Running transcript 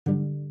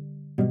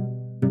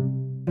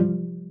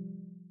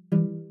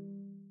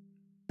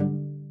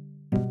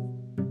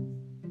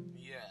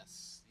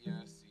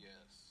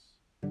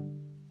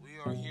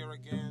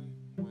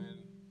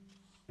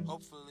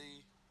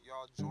hopefully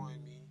y'all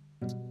join me.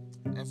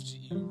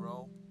 FGE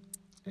row.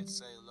 It's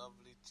a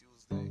lovely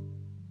Tuesday.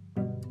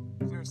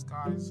 Clear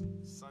skies,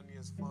 sunny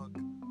as fuck.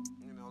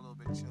 A little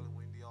bit chilly,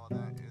 windy. All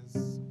that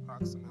is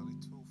approximately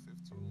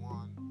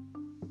 2:51.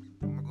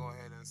 I'm gonna go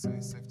ahead and say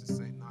it's safe to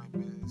say 9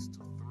 minutes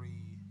to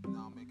 3.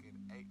 Now make it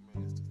 8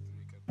 minutes to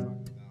 3. Got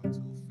time down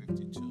to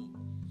 52.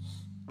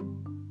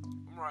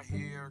 I'm right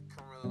here,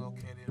 currently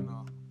located in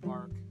a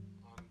park,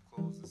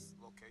 undisclosed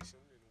location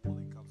in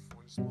Woolley,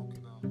 California,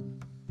 smoking a blunt.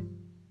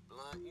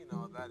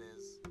 That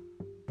is.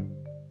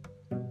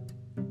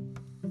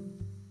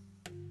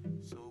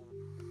 So,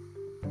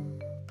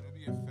 do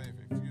me a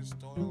favor. If you're a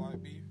stoner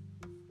like me,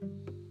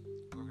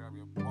 go grab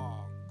your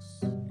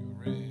bongs, your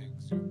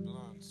rigs, your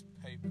blunts,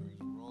 papers,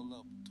 roll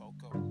up,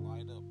 toke up,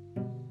 light up,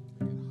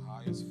 get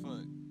high as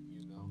fuck.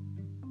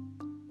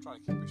 Try to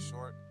keep it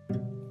short.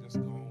 Just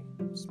go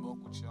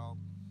smoke with y'all,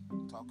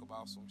 talk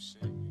about some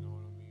shit. You know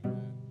what I mean,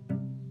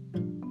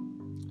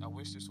 man? I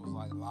wish this was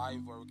like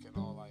live where we can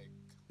all like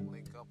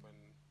link up and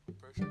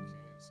pressure can.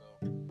 So,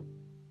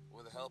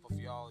 with the help of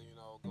y'all,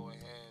 go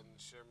ahead and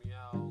share me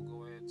out.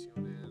 Go ahead,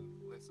 tune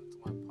in, listen to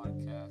my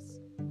podcast.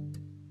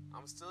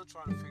 I'm still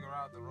trying to figure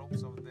out the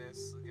ropes of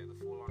this, get the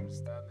full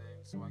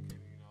understanding, so I can,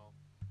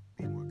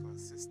 be more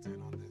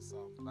consistent on this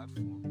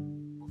platform.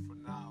 But for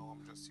now,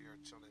 I'm just here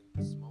chilling,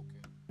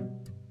 smoking.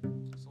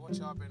 So what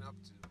y'all been up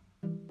to?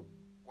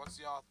 What's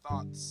y'all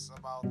thoughts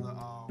about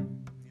the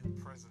new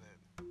president?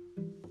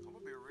 I'm gonna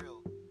be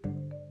real.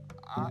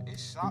 It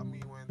shocked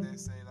me when they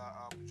say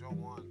that Joe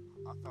won.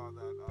 I thought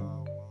that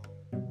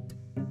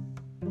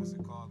what's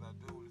it called? That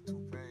dude with the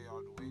toupee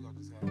or the wig I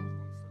just had was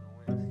gonna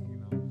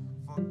win.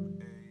 Fuck a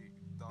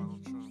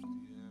Donald Trump.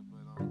 Yeah,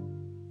 but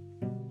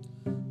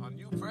our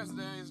new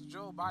president is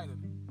Joe Biden.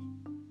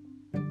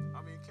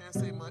 Can't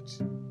say much.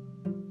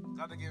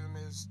 Got to give him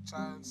his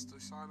chance to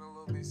shine a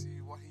little bit,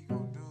 see what he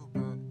gonna do.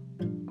 But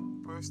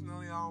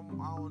personally, I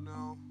don't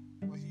know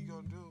what he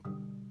gonna do.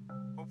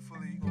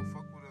 Hopefully, he gonna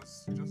fuck with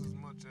us just as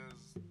much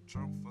as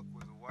Trump fuck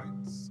with the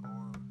whites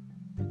or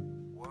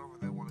whatever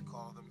they want to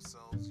call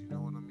themselves. You know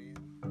what I mean?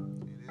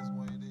 It is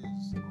what it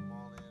is. I'm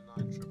all in,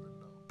 I ain't tripping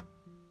though.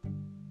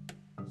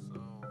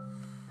 So,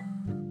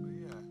 but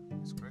yeah,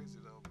 it's crazy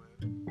though, man.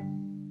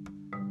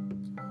 I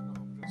don't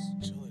know, I'm just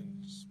chilling,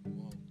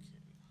 smoking,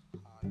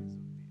 high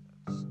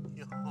as a bitch.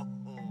 Yo.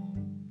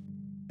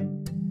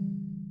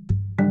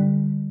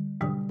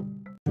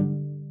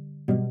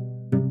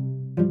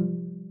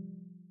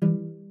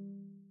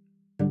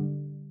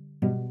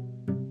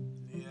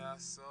 Yeah,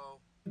 so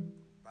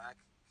back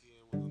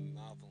again with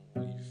another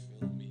one, you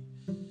feel me?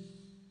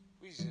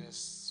 We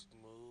just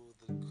smooth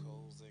and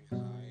coasting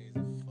high as a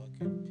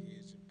fucking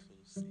pigeon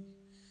pussy.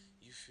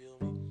 You feel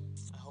me?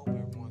 I hope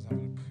everyone's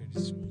having a pretty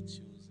smooth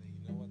Tuesday.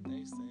 You know what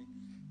they say?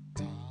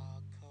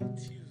 Taco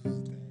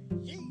Tuesday.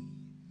 Yee!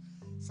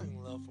 Sending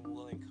love from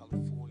Woolley,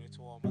 California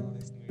to all my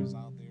listeners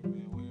out there,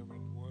 man. Wherever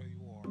in the world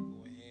you are,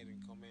 go ahead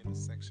and comment in the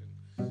section.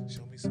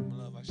 Show me some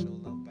love. I show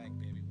love back,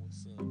 baby.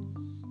 What's up?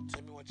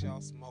 Tell me what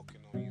y'all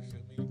smoking on. You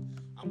feel me?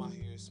 I'm out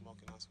here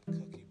smoking on some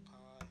cookie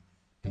pie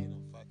and a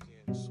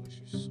fucking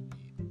Swisher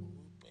Sweet.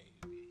 Ooh,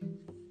 baby.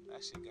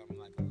 That shit got me